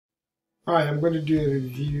Hi, I'm going to do a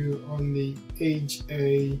review on the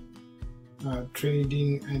AGEA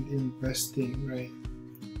trading and investing, right?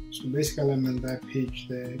 So basically I'm on that page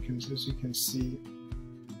there, as you can see,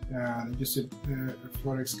 just a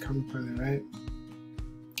forex company, right?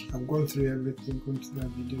 I've gone through everything, gone through the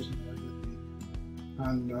videos and everything,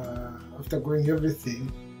 and after going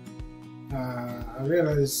everything, I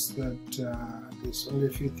realized that there's only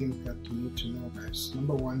a few things that you need to know, guys.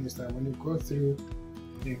 Number one is that when you go through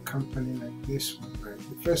a company like this one, right,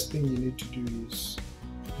 the first thing you need to do is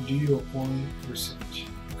do your own research,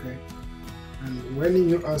 okay? And when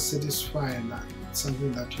you are satisfied that it's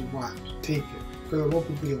something that you want, take it. Because a lot of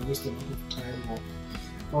people have wasted a lot of time,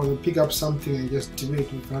 or they pick up something and just do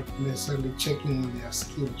it without necessarily checking on their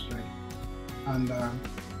skills, right? And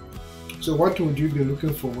so what would you be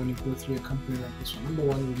looking for when you go through a company like this one? Number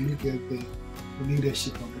one, you look at the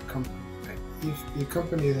leadership of the company, right? If the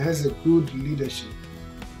company has a good leadership,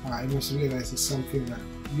 you must realize it's something that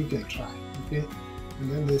you can try, okay?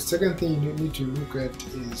 And then the second thing you need to look at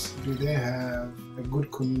is, do they have a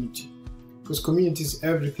good community? Because community is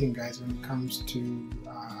everything, guys, when it comes to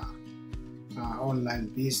online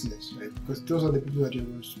business, right? Because those are the people that you're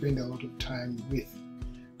going to spend a lot of time with.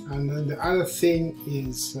 And then the other thing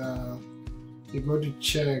is you got to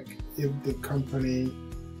check if the company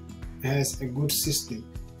has a good system.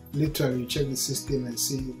 Literally, you check the system and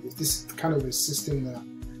see if this is kind of a system that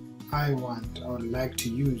I want or like to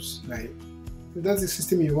use, right? If that's the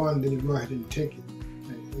system you want, then you go ahead and take it,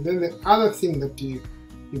 right? And then the other thing that you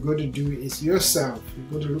got to do is yourself. You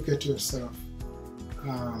got to look at yourself.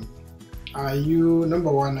 Are you,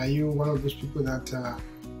 number one, are you one of those people that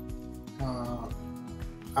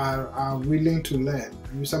are willing to learn?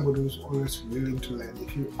 Are you somebody who's always willing to learn?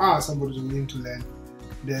 If you are somebody who's willing to learn,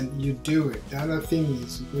 then you do it. The other thing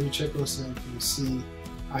is, you got to check yourself and see,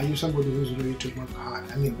 are you somebody who's ready to work hard?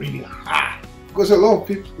 I mean, really hard. Because a lot of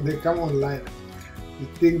people, they come online, they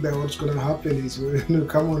think that what's going to happen is when you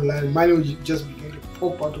come online, money will just begin to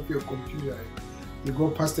pop out of your computer. You go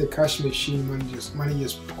past the cash machine, money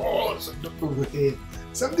just pours on top of your head.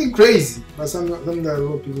 Something crazy, but something that a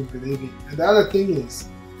lot of people believe in. And the other thing is,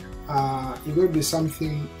 you got to be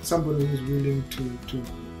somebody who's willing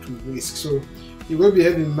to risk. So you got to be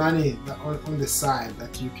having money on the side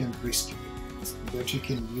that you can risk, that you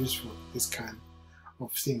can use for this kind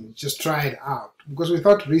of thing. Just try it out, because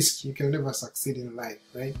without risk you can never succeed in life,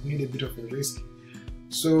 right? You need a bit of a risk.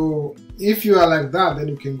 So if you are like that, then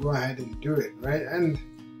you can go ahead and do it, right? And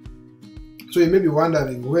so you may be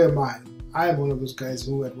wondering, where am I? I am one of those guys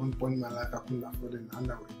who at one point in my life I couldn't afford an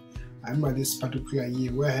underwear. I remember this particular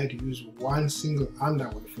year where I had to use one single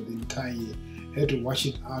underwear for the entire year. I had to wash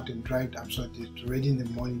it out and dry it up so that it's ready in the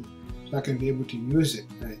morning so I can be able to use it,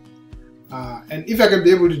 right? And if I can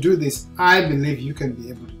be able to do this, I believe you can be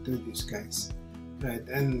able to do this, guys, right?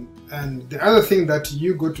 And the other thing that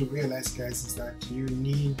you got to realize, guys, is that you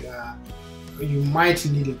might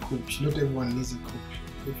need a coach. Not everyone needs a coach.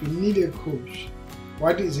 If you need a coach,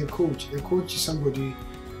 what is a coach? A coach is somebody,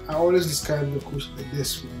 I always describe the coach like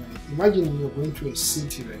this way, right? Imagine you're going to a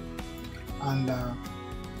city, right? And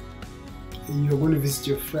you're going to visit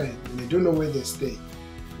your friend and they don't know where they stay.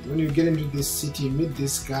 When you get into this city, you meet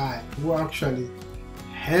this guy who actually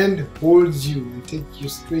hand holds you and takes you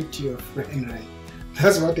straight to your friend, right?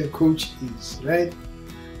 That's what a coach is, right?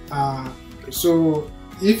 So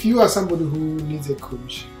if you are somebody who needs a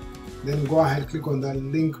coach, then go ahead, click on that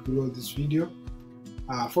link below this video,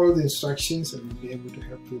 follow the instructions, and we'll be able to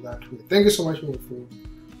help you that way. Thank you so much for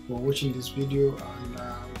watching this video, and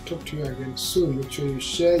we'll talk to you again soon. Make sure you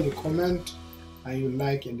share, you comment, and you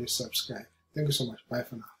like, and you subscribe. Thank you so much. Bye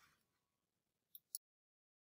for now.